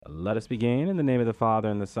Let us begin in the name of the Father,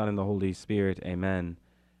 and the Son, and the Holy Spirit. Amen.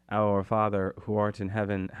 Our Father, who art in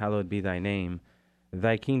heaven, hallowed be thy name.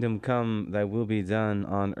 Thy kingdom come, thy will be done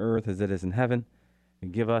on earth as it is in heaven.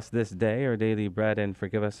 Give us this day our daily bread, and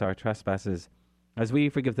forgive us our trespasses, as we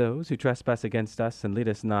forgive those who trespass against us. And lead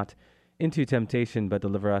us not into temptation, but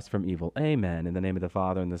deliver us from evil. Amen. In the name of the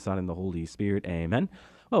Father, and the Son, and the Holy Spirit. Amen.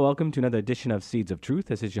 Well, welcome to another edition of Seeds of Truth.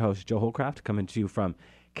 This is your host, Joe Hollcraft, coming to you from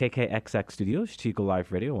KKXX Studios, Chico Life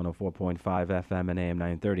Radio, 104.5 FM and AM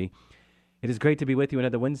 930. It is great to be with you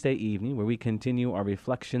another Wednesday evening where we continue our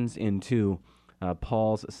reflections into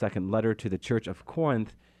Paul's second letter to the Church of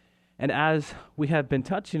Corinth. And as we have been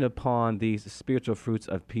touching upon these spiritual fruits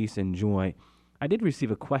of peace and joy, I did receive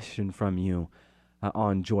a question from you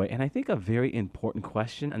on joy, and I think a very important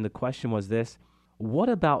question. And the question was this: what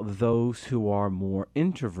about those who are more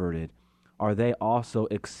introverted? Are they also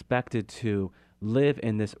expected to live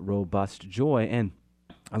in this robust joy? And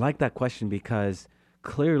I like that question because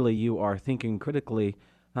clearly you are thinking critically,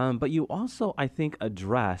 but you also, I think,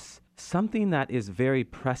 address something that is very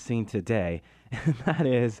pressing today, and that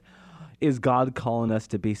is God calling us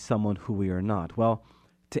to be someone who we are not? Well,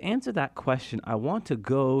 to answer that question, I want to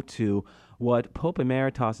go to what Pope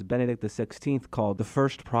Emeritus Benedict XVI called the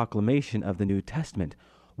first proclamation of the New Testament.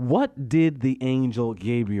 What did the angel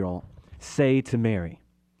Gabriel say to Mary?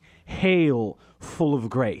 Hail, full of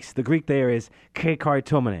grace. The Greek there is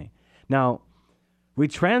kecharitomene. Now, we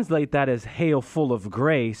translate that as hail, full of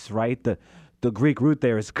grace, right? The Greek root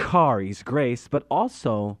there is charis, grace, but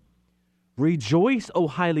also rejoice, O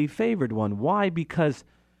highly favored one. Why? Because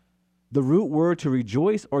the root word to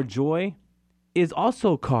rejoice or joy is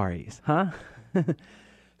also charis, huh?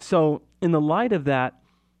 So, in the light of that,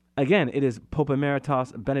 again, it is Pope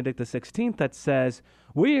Emeritus Benedict XVI that says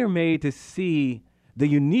we are made to see the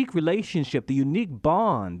unique relationship, the unique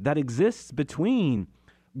bond that exists between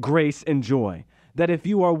grace and joy. That if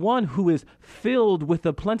you are one who is filled with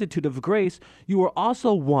the plenitude of grace, you are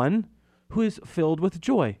also one who is filled with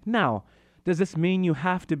joy. Now, does this mean you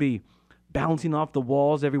have to be bouncing off the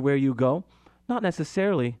walls everywhere you go? Not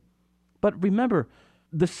necessarily. But remember,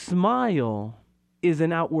 the smile is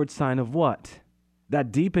an outward sign of what?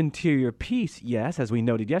 That deep interior peace, yes, as we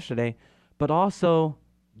noted yesterday, but also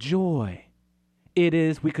joy. It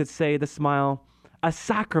is, we could say, the smile, a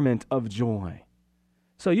sacrament of joy.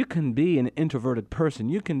 So you can be an introverted person.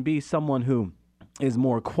 You can be someone who is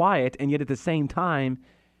more quiet and yet at the same time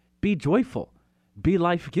be joyful, be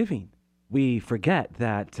life-giving. We forget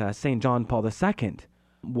that St. John Paul II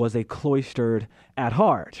was a cloistered at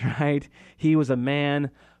heart, right? He was a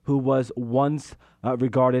man who was once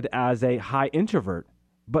regarded as a high introvert.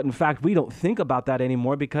 But in fact, we don't think about that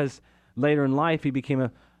anymore because later in life he became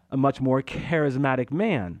a much more charismatic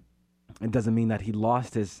man. It doesn't mean that he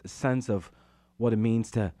lost his sense of what it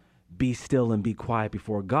means to be still and be quiet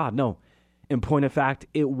before God. No, in point of fact,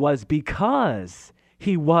 it was because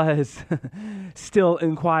he was still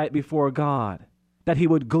and quiet before God that he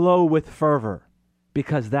would glow with fervor,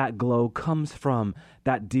 because that glow comes from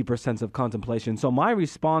that deeper sense of contemplation. So my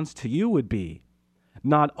response to you would be,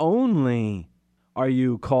 not only are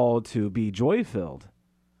you called to be joy-filled,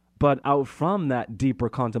 but out from that deeper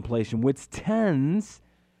contemplation, which tends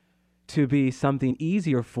to be something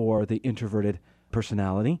easier for the introverted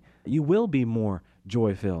personality, you will be more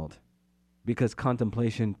joy-filled because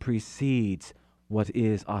contemplation precedes what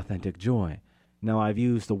is authentic joy. Now, I've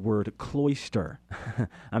used the word cloister.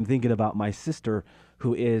 I'm thinking about my sister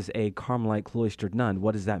who is a Carmelite cloistered nun.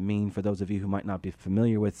 What does that mean for those of you who might not be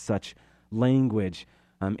familiar with such language?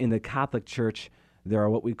 In the Catholic Church, there are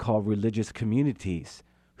what we call religious communities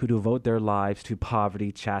who devote their lives to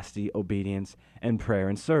poverty, chastity, obedience, and prayer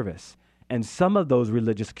and service. And some of those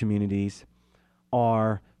religious communities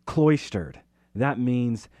are cloistered. That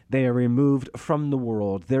means they are removed from the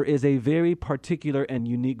world. There is a very particular and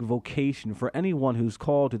unique vocation for anyone who's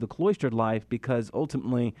called to the cloistered life because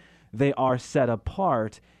ultimately they are set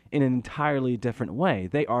apart in an entirely different way.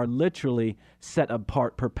 They are literally set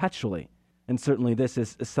apart perpetually. And certainly this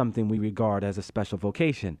is something we regard as a special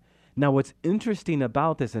vocation. Now, what's interesting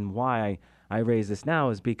about this and why I raise this now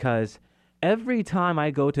is because every time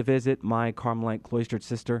I go to visit my Carmelite cloistered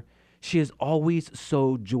sister, she is always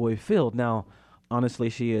so joy-filled. Now, honestly,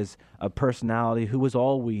 she is a personality who is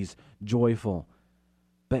always joyful.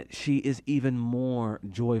 But she is even more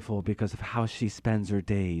joyful because of how she spends her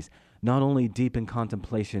days, not only deep in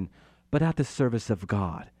contemplation, but at the service of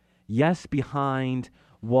God. Yes, behind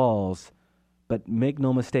walls, but make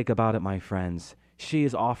no mistake about it, my friends, she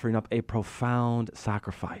is offering up a profound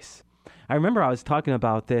sacrifice. I remember I was talking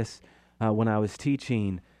about this when I was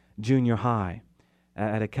teaching junior high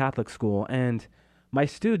at a Catholic school, and my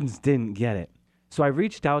students didn't get it. So I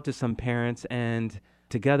reached out to some parents, and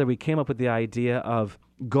together we came up with the idea of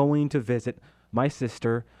going to visit my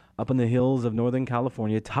sister up in the hills of Northern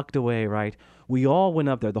California, tucked away, right? We all went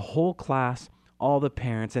up there, the whole class, all the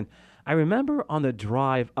parents. And I remember on the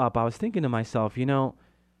drive up, I was thinking to myself,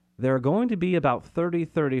 there are going to be about 30,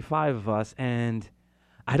 35 of us, and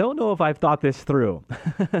I don't know if I've thought this through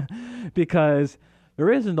because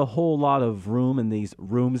there isn't a whole lot of room in these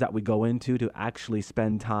rooms that we go into to actually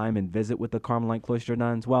spend time and visit with the Carmelite cloister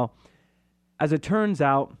nuns. Well, as it turns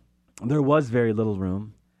out, there was very little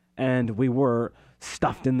room, and we were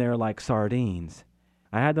stuffed in there like sardines.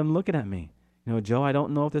 I had them looking at me. Joe, I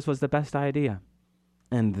don't know if this was the best idea.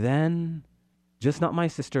 And then, just not my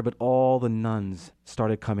sister, but all the nuns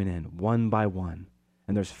started coming in, one by one.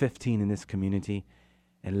 And there's 15 in this community.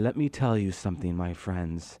 And let me tell you something, my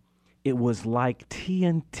friends. It was like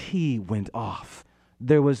TNT went off.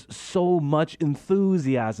 There was so much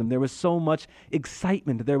enthusiasm. There was so much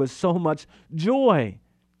excitement. There was so much joy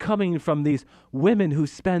coming from these women who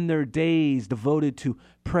spend their days devoted to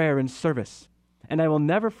prayer and service. And I will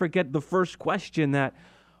never forget the first question that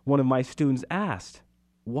one of my students asked.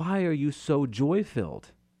 Why are you so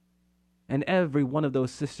joy-filled? And every one of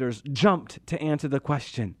those sisters jumped to answer the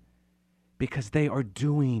question. Because they are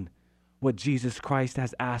doing what Jesus Christ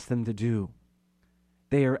has asked them to do.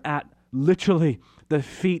 They are at literally the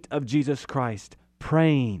feet of Jesus Christ,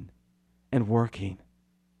 praying and working.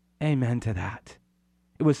 Amen to that.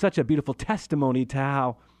 It was such a beautiful testimony to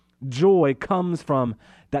how joy comes from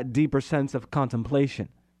that deeper sense of contemplation.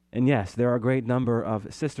 And yes, there are a great number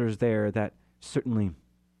of sisters there that certainly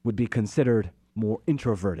would be considered more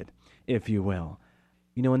introverted, if you will.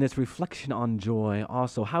 In this reflection on joy,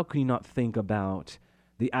 also, how can you not think about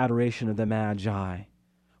the adoration of the Magi,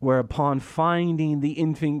 where upon finding the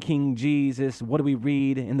infant King Jesus, what do we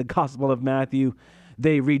read in the Gospel of Matthew?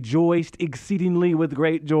 They rejoiced exceedingly with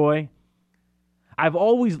great joy. I've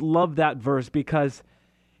always loved that verse because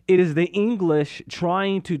it is the English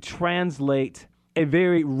trying to translate a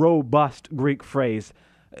very robust Greek phrase.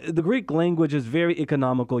 The Greek language is very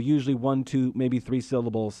economical, usually 1, 2, maybe 3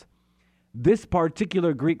 syllables. This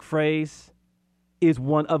particular Greek phrase is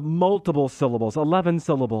one of multiple syllables, 11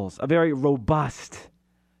 syllables, a very robust,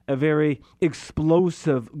 a very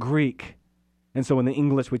explosive Greek. And so in the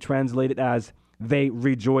English, we translate it as, they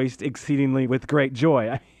rejoiced exceedingly with great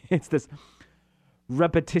joy. It's this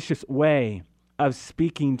repetitious way of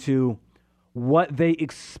speaking to what they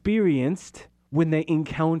experienced when they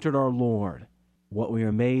encountered our Lord. What we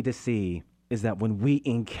are made to see is that when we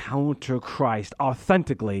encounter Christ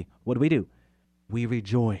authentically, what do? We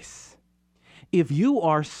rejoice. If you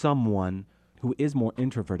are someone who is more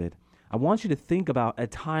introverted, I want you to think about a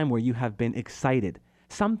time where you have been excited,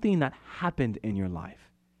 something that happened in your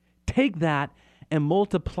life. Take that and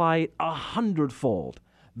multiply it 100-fold.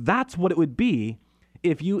 That's what it would be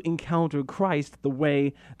if you encountered Christ the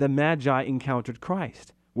way the Magi encountered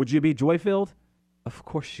Christ. Would you be joy-filled? Of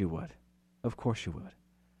course you would. Of course you would.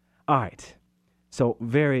 All right. So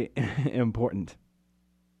very important.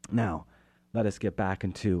 Now, let us get back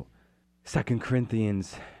into 2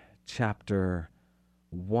 Corinthians chapter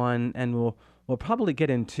 1, and we'll probably get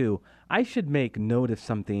into, I should make note of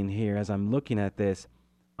something here as I'm looking at this.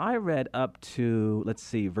 I read up to,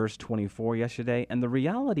 verse 24 yesterday, and the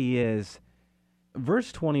reality is,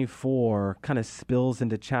 verse 24 kind of spills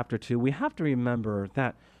into chapter 2. We have to remember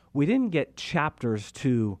that we didn't get chapters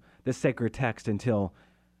to the sacred text until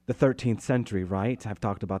the 13th century, right? I've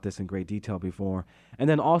talked about this in great detail before. And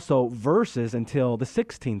then also verses until the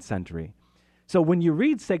 16th century. So when you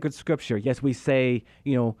read sacred scripture, yes, we say,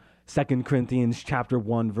 2 Corinthians chapter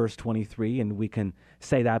 1, verse 23, and we can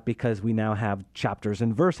say that because we now have chapters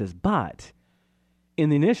and verses. But in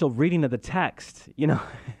the initial reading of the text,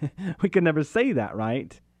 we could never say that,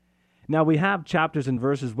 right? Now, we have chapters and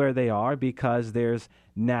verses where they are because there's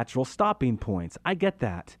natural stopping points. I get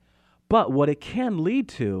that. But what it can lead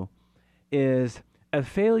to is a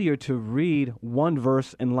failure to read one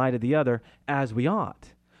verse in light of the other as we ought.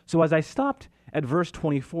 So as I stopped at verse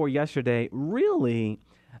 24 yesterday, really,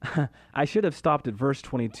 I should have stopped at verse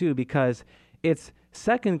 22 because it's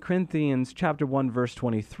 2 Corinthians chapter 1, verse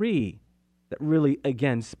 23 that really,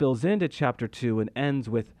 again, spills into chapter 2 and ends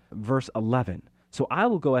with verse 11. So I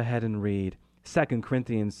will go ahead and read 2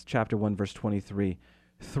 Corinthians chapter 1, verse 23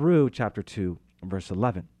 through chapter 2, verse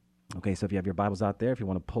 11. Okay, so if you have your Bibles out there, if you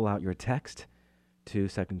want to pull out your text to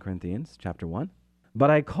 2 Corinthians chapter 1. But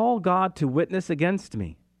I call God to witness against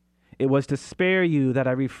me. It was to spare you that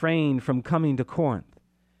I refrained from coming to Corinth.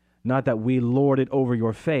 Not that we lord it over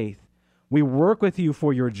your faith. We work with you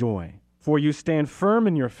for your joy, for you stand firm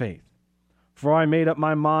in your faith. For I made up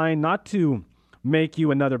my mind not to make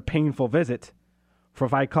you another painful visit. For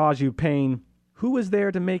if I cause you pain, who is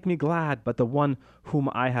there to make me glad but the one whom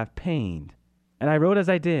I have pained? And I wrote as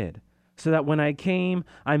I did, so that when I came,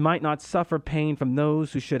 I might not suffer pain from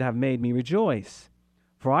those who should have made me rejoice.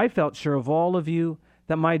 For I felt sure of all of you,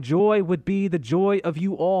 that my joy would be the joy of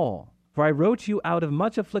you all. For I wrote you out of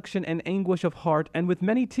much affliction and anguish of heart and with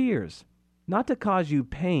many tears, not to cause you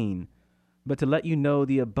pain, but to let you know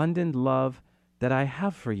the abundant love that I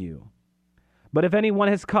have for you. But if anyone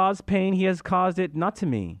has caused pain, he has caused it not to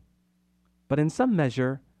me, but in some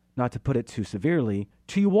measure, not to put it too severely,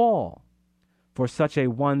 to you all. For such a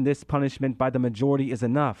one, this punishment by the majority is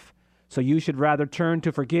enough. So you should rather turn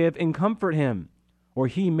to forgive and comfort him, or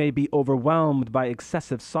he may be overwhelmed by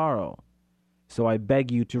excessive sorrow. So I beg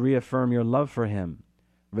you to reaffirm your love for him.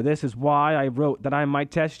 For this is why I wrote, that I might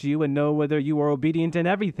test you and know whether you are obedient in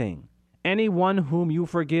everything. Anyone whom you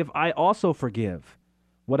forgive, I also forgive.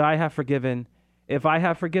 What I have forgiven, if I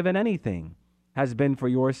have forgiven anything, has been for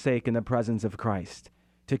your sake in the presence of Christ,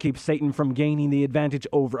 to keep Satan from gaining the advantage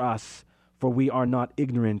over us, for we are not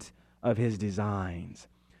ignorant of his designs.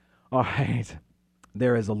 All right,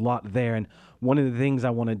 there is a lot there, and one of the things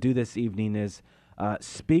I want to do this evening is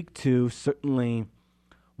speak to certainly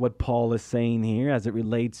what Paul is saying here as it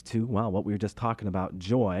relates to, well, what we were just talking about,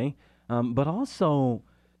 joy, but also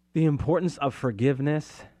the importance of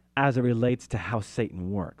forgiveness as it relates to how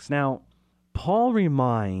Satan works. Now, Paul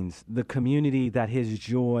reminds the community that his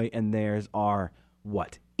joy and theirs are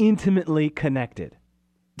what? Intimately connected.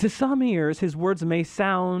 To some ears, his words may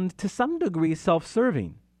sound to some degree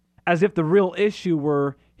self-serving, as if the real issue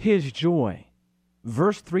were his joy.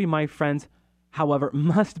 Verse 3, my friends, however,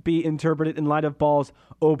 must be interpreted in light of Paul's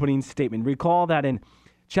opening statement. Recall that in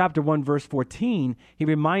chapter 1, verse 14, he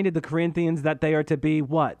reminded the Corinthians that they are to be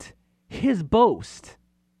what? His boast,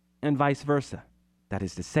 and vice versa. That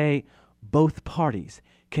is to say, both parties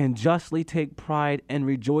can justly take pride and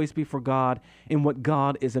rejoice before God in what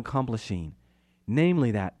God is accomplishing.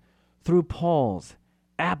 Namely that, through Paul's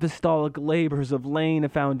apostolic labors of laying a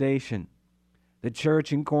foundation, the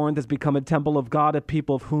church in Corinth has become a temple of God, a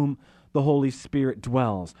people of whom the Holy Spirit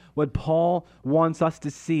dwells. What Paul wants us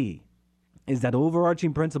to see is that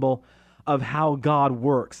overarching principle of how God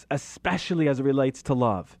works, especially as it relates to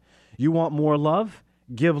love. You want more love?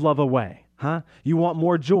 Give love away. You want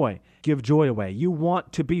more joy? Give joy away. You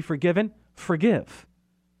want to be forgiven? Forgive.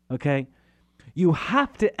 Okay? You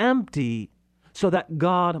have to empty so that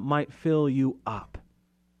God might fill you up.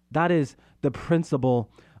 That is the principle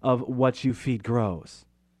of what you feed grows,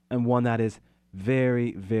 and one that is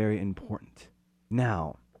very, very important.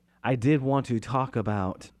 Now, I did want to talk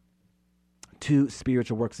about two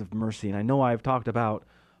spiritual works of mercy, and I know I've talked about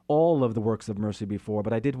all of the works of mercy before,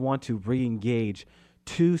 but I did want to re-engage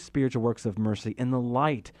two spiritual works of mercy in the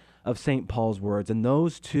light of St. Paul's words, and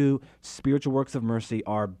those two spiritual works of mercy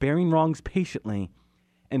are bearing wrongs patiently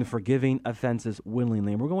and forgiving offenses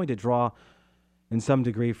willingly. And we're going to draw in some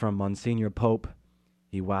degree from Monsignor Pope.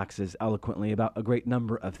 He waxes eloquently about a great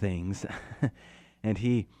number of things, and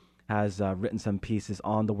he has written some pieces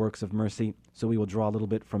on the works of mercy, so we will draw a little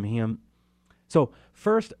bit from him. So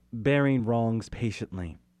first, bearing wrongs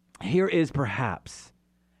patiently. Here is perhaps,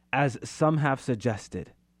 as some have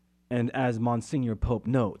suggested, and as Monsignor Pope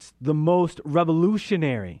notes, the most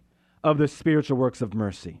revolutionary of the spiritual works of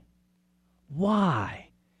mercy. Why?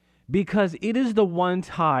 Because it is the one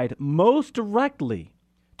tied most directly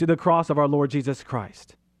to the cross of our Lord Jesus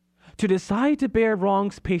Christ. To decide to bear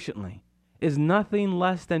wrongs patiently is nothing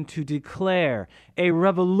less than to declare a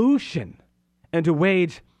revolution and to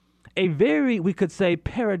wage a very, we could say,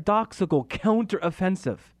 paradoxical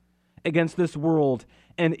counteroffensive against this world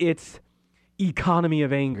and its economy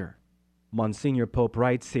of anger. Monsignor Pope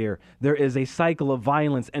writes here, there is a cycle of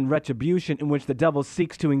violence and retribution in which the devil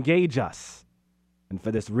seeks to engage us. And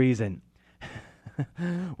for this reason,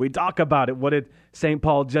 we talk about it. What did St.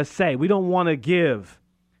 Paul just say? We don't want to give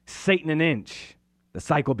Satan an inch. The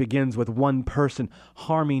cycle begins with one person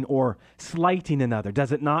harming or slighting another,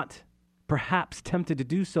 does it not? Perhaps tempted to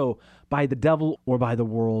do so by the devil or by the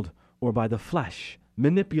world or by the flesh,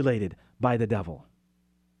 manipulated by the devil.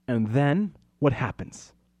 And then what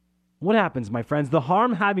happens? What happens, my friends? The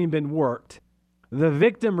harm having been worked, the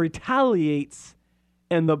victim retaliates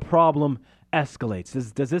and the problem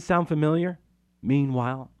escalates. Does this sound familiar?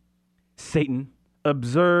 Meanwhile, Satan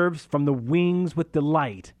observes from the wings with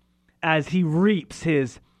delight as he reaps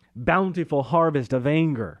his bountiful harvest of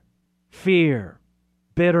anger, fear,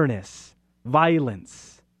 bitterness,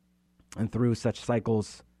 violence. And through such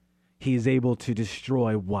cycles, he is able to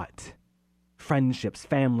destroy what? Friendships,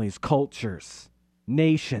 families, cultures,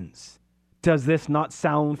 nations, Does this not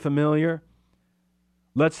sound familiar?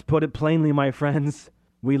 Let's put it plainly, my friends.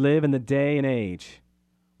 We live in the day and age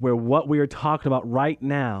where what we are talking about right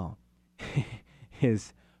now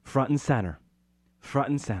is front and center. Front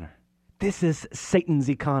and center. This is Satan's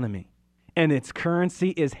economy, and its currency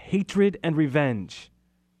is hatred and revenge.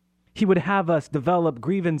 He would have us develop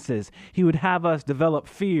grievances. He would have us develop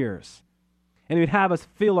fears. And he would have us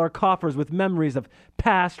fill our coffers with memories of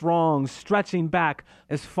past wrongs, stretching back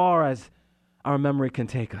as far as our memory can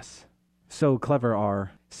take us. So clever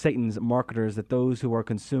are Satan's marketers that those who are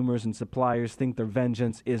consumers and suppliers think their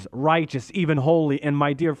vengeance is righteous, even holy. And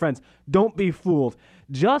my dear friends, don't be fooled.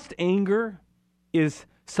 Just anger is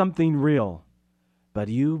something real, but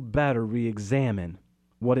you better re-examine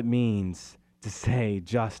what it means to say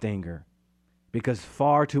just anger, because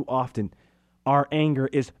far too often our anger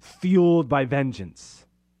is fueled by vengeance,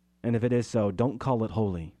 and if it is so, don't call it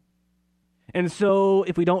holy. And so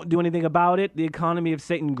if we don't do anything about it, the economy of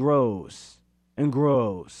Satan grows and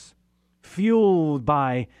grows, fueled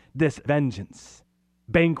by this vengeance,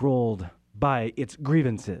 bankrolled by its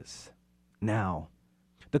grievances. Now,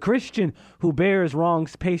 the Christian who bears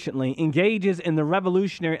wrongs patiently engages in the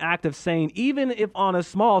revolutionary act of saying, even if on a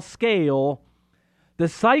small scale, the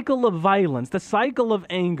cycle of violence, the cycle of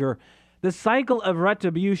anger, the cycle of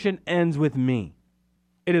retribution ends with me.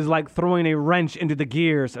 It is like throwing a wrench into the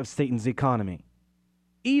gears of Satan's economy.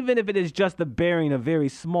 Even if it is just the bearing of very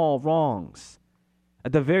small wrongs,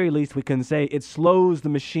 at the very least we can say it slows the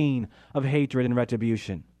machine of hatred and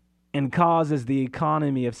retribution and causes the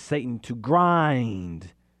economy of Satan to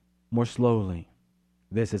grind more slowly.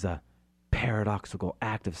 This is a paradoxical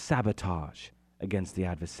act of sabotage against the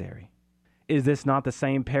adversary. Is this not the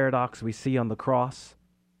same paradox we see on the cross,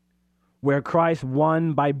 where Christ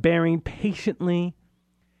won by bearing patiently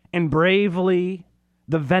and bravely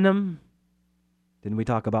the venom? Didn't we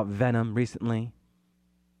talk about venom recently?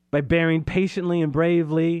 By bearing patiently and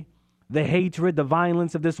bravely the hatred, the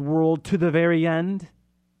violence of this world to the very end.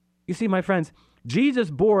 You see, my friends, Jesus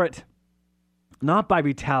bore it not by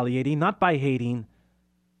retaliating, not by hating,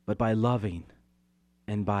 but by loving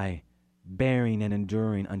and by bearing and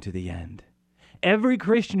enduring unto the end. Every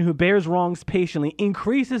Christian who bears wrongs patiently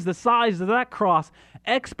increases the size of that cross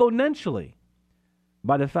exponentially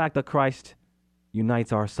by the fact that Christ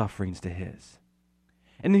unites our sufferings to his.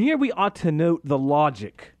 And here we ought to note the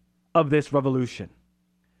logic of this revolution.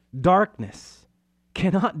 Darkness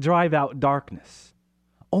cannot drive out darkness.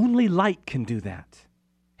 Only light can do that.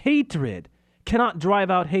 Hatred cannot drive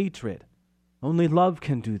out hatred. Only love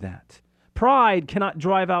can do that. Pride cannot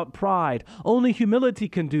drive out pride. Only humility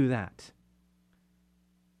can do that.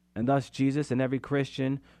 And thus Jesus and every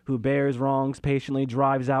Christian who bears wrongs patiently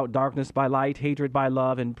drives out darkness by light, hatred by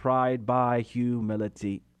love, and pride by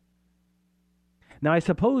humility. Now I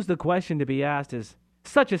suppose the question to be asked is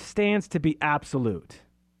such a stance to be absolute.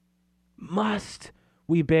 Must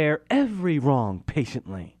we bear every wrong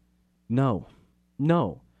patiently? No.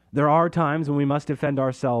 There are times when we must defend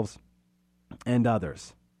ourselves and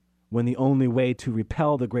others, when the only way to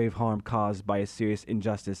repel the grave harm caused by a serious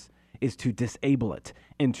injustice is to disable it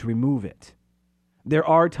and to remove it. There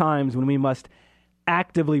are times when we must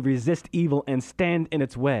actively resist evil and stand in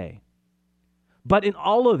its way. But in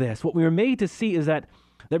all of this, what we are made to see is that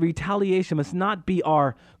retaliation must not be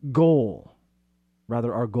our goal.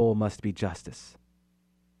 Rather, our goal must be justice,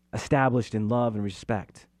 established in love and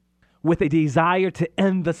respect, with a desire to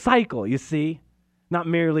end the cycle, you see, not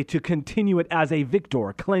merely to continue it as a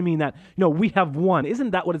victor, claiming that, we have won.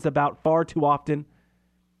 Isn't that what it's about far too often?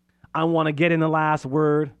 I want to get in the last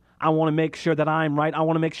word. I want to make sure that I'm right. I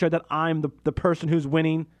want to make sure that I'm the person who's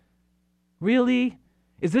winning. Really?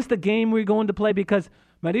 Is this the game we're going to play? Because,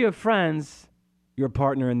 my dear friends, your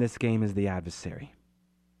partner in this game is the adversary.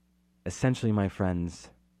 Essentially, my friends,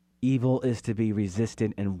 evil is to be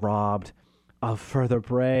resisted and robbed of further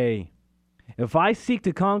prey. If I seek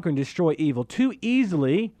to conquer and destroy evil too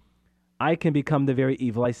easily, I can become the very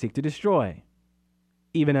evil I seek to destroy.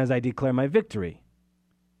 Even as I declare my victory,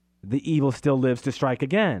 the evil still lives to strike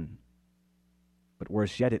again. But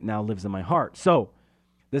worse yet, it now lives in my heart. So,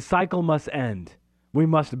 the cycle must end. We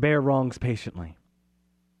must bear wrongs patiently.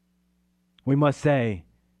 We must say,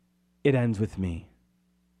 it ends with me.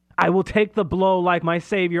 I will take the blow like my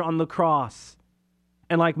Savior on the cross.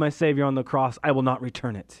 And like my Savior on the cross, I will not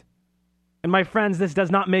return it. And my friends, this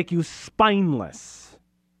does not make you spineless,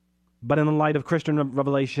 but in the light of Christian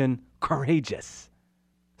revelation, courageous.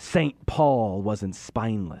 St. Paul wasn't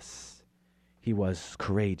spineless. He was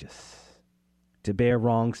courageous. To bear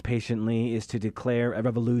wrongs patiently is to declare a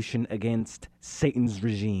revolution against Satan's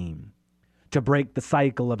regime, to break the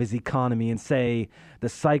cycle of his economy and say, the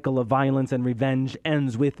cycle of violence and revenge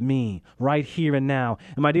ends with me, right here and now.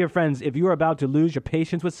 And my dear friends, if you're about to lose your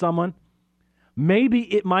patience with someone, maybe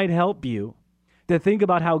it might help you to think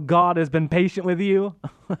about how God has been patient with you.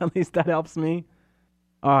 At least that helps me.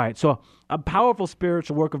 All right, so a powerful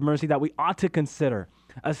spiritual work of mercy that we ought to consider,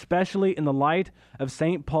 especially in the light of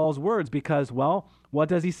St. Paul's words, because, well, what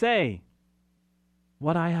does he say?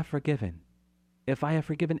 What I have forgiven, if I have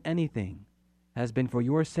forgiven anything, has been for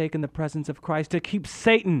your sake in the presence of Christ, to keep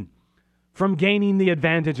Satan from gaining the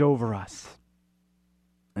advantage over us.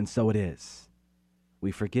 And so it is.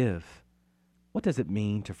 We forgive. What does it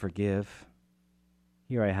mean to forgive?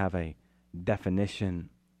 Here I have a definition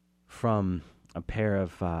from a pair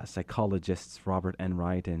of psychologists, Robert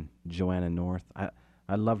Enright and Joanna North.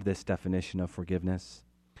 I love this definition of forgiveness.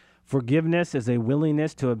 Forgiveness is a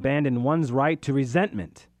willingness to abandon one's right to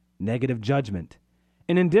resentment, negative judgment,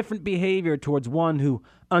 and indifferent behavior towards one who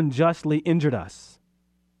unjustly injured us,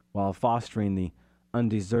 while fostering the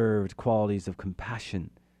undeserved qualities of compassion,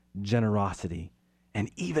 generosity, and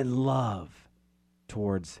even love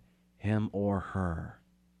towards him or her.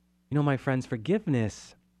 You know, my friends,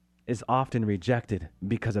 forgiveness is often rejected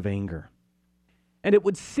because of anger. And it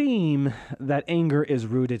would seem that anger is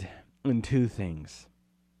rooted in two things.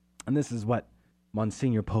 And this is what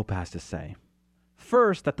Monsignor Pope has to say.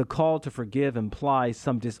 First, that the call to forgive implies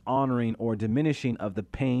some dishonoring or diminishing of the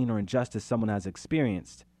pain or injustice someone has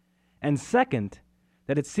experienced. And second,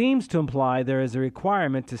 that it seems to imply there is a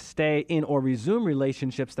requirement to stay in or resume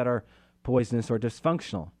relationships that are poisonous or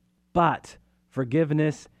dysfunctional. But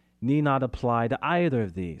forgiveness need not apply to either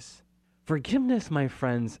of these. Forgiveness, my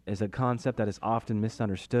friends, is a concept that is often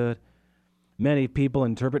misunderstood. Many people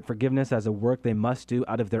interpret forgiveness as a work they must do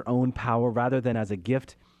out of their own power rather than as a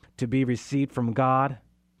gift to be received from God.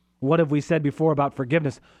 What have we said before about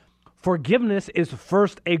forgiveness? Forgiveness is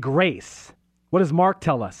first a grace. What does Mark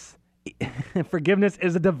tell us? Forgiveness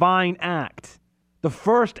is a divine act. The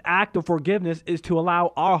first act of forgiveness is to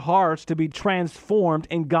allow our hearts to be transformed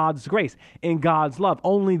in God's grace, in God's love.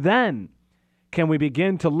 Only then can we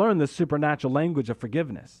begin to learn the supernatural language of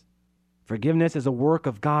forgiveness. Forgiveness is a work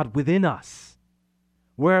of God within us,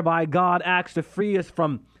 whereby God acts to free us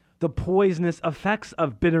from the poisonous effects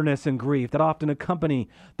of bitterness and grief that often accompany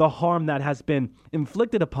the harm that has been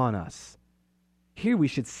inflicted upon us. Here we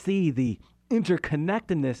should see the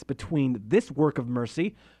interconnectedness between this work of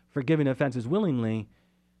mercy, forgiving offenses willingly,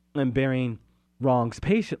 and bearing wrongs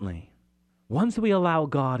patiently. Once we allow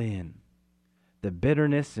God in, the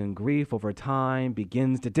bitterness and grief over time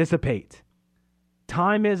begins to dissipate.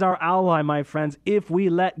 Time is our ally, my friends, if we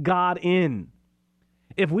let God in.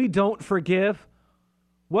 If we don't forgive,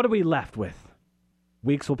 what are we left with?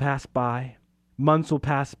 Weeks will pass by, months will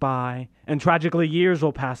pass by, and tragically years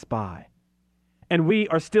will pass by. And we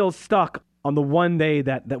are still stuck on the one day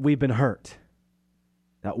that we've been hurt.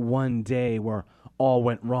 That one day where all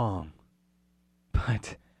went wrong.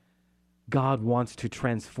 But God wants to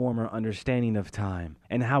transform our understanding of time.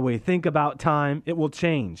 And how we think about time, it will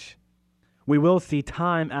change. We will see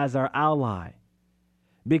time as our ally.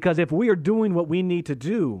 Because if we are doing what we need to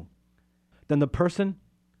do, then the person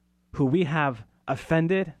who we have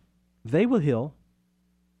offended, they will heal.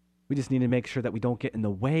 We just need to make sure that we don't get in the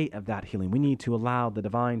way of that healing. We need to allow the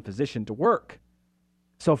divine physician to work.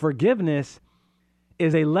 So forgiveness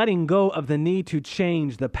is a letting go of the need to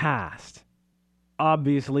change the past.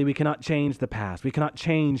 Obviously, we cannot change the past. We cannot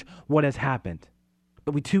change what has happened.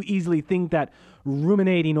 But we too easily think that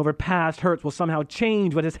ruminating over past hurts will somehow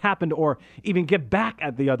change what has happened or even get back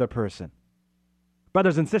at the other person.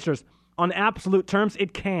 Brothers and sisters, on absolute terms,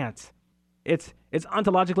 it can't. It's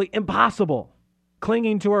ontologically impossible.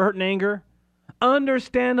 Clinging to our hurt and anger,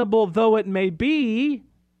 understandable though it may be,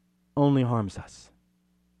 only harms us.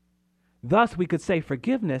 Thus, we could say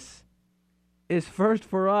forgiveness is first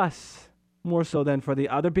for us, more so than for the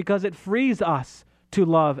other, because it frees us to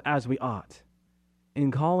love as we ought.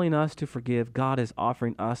 In calling us to forgive, God is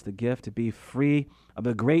offering us the gift to be free of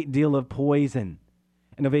a great deal of poison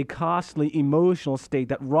and of a costly emotional state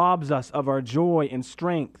that robs us of our joy and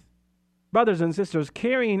strength. Brothers and sisters,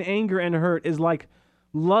 carrying anger and hurt is like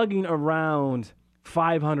lugging around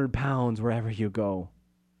 500 pounds wherever you go.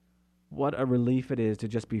 What a relief it is to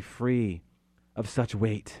just be free of such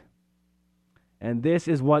weight. And this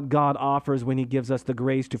is what God offers when he gives us the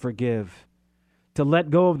grace to forgive, to let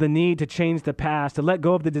go of the need to change the past, to let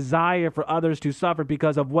go of the desire for others to suffer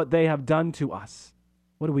because of what they have done to us.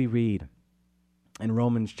 What do we read in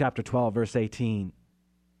Romans chapter 12, verse 18?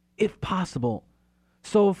 If possible,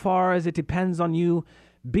 so far as it depends on you,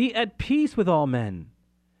 be at peace with all men.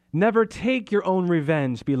 Never take your own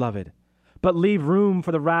revenge, beloved, but leave room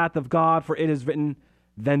for the wrath of God, for it is written,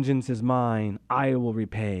 vengeance is mine, I will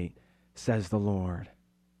repay, says the Lord.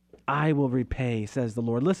 I will repay, says the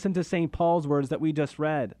Lord. Listen to St. Paul's words that we just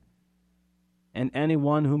read. And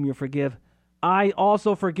anyone whom you forgive, I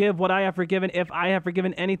also forgive. What I have forgiven, if I have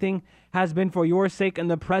forgiven anything, has been for your sake in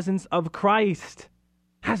the presence of Christ.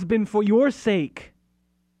 Has been for your sake.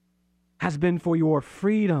 Has been for your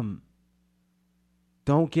freedom.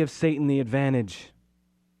 Don't give Satan the advantage.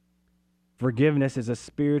 Forgiveness is a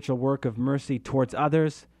spiritual work of mercy towards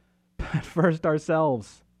others, but first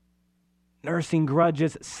ourselves. Nursing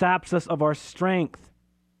grudges saps us of our strength.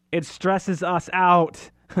 It stresses us out.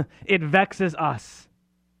 It vexes us.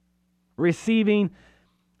 Receiving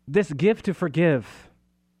this gift to forgive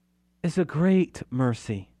is a great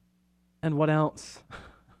mercy. And what else?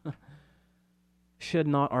 Should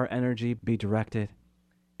not our energy be directed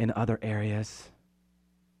in other areas?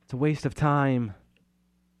 It's a waste of time.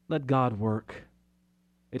 Let God work.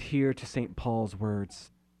 Adhere to St. Paul's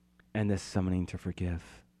words and this summoning to forgive.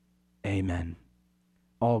 Amen.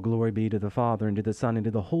 All glory be to the Father, and to the Son, and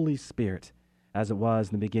to the Holy Spirit, as it was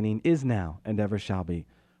in the beginning, is now, and ever shall be,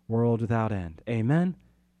 world without end. Amen,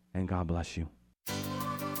 and God bless you.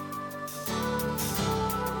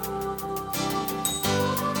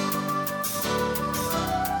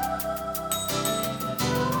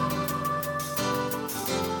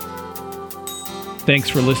 Thanks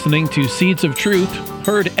for listening to Seeds of Truth,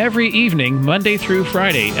 heard every evening, Monday through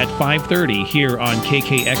Friday at 5:30 here on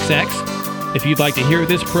KKXX. If you'd like to hear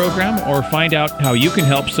this program or find out how you can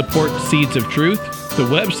help support Seeds of Truth, the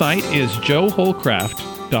website is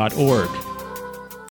joehollcraft.org.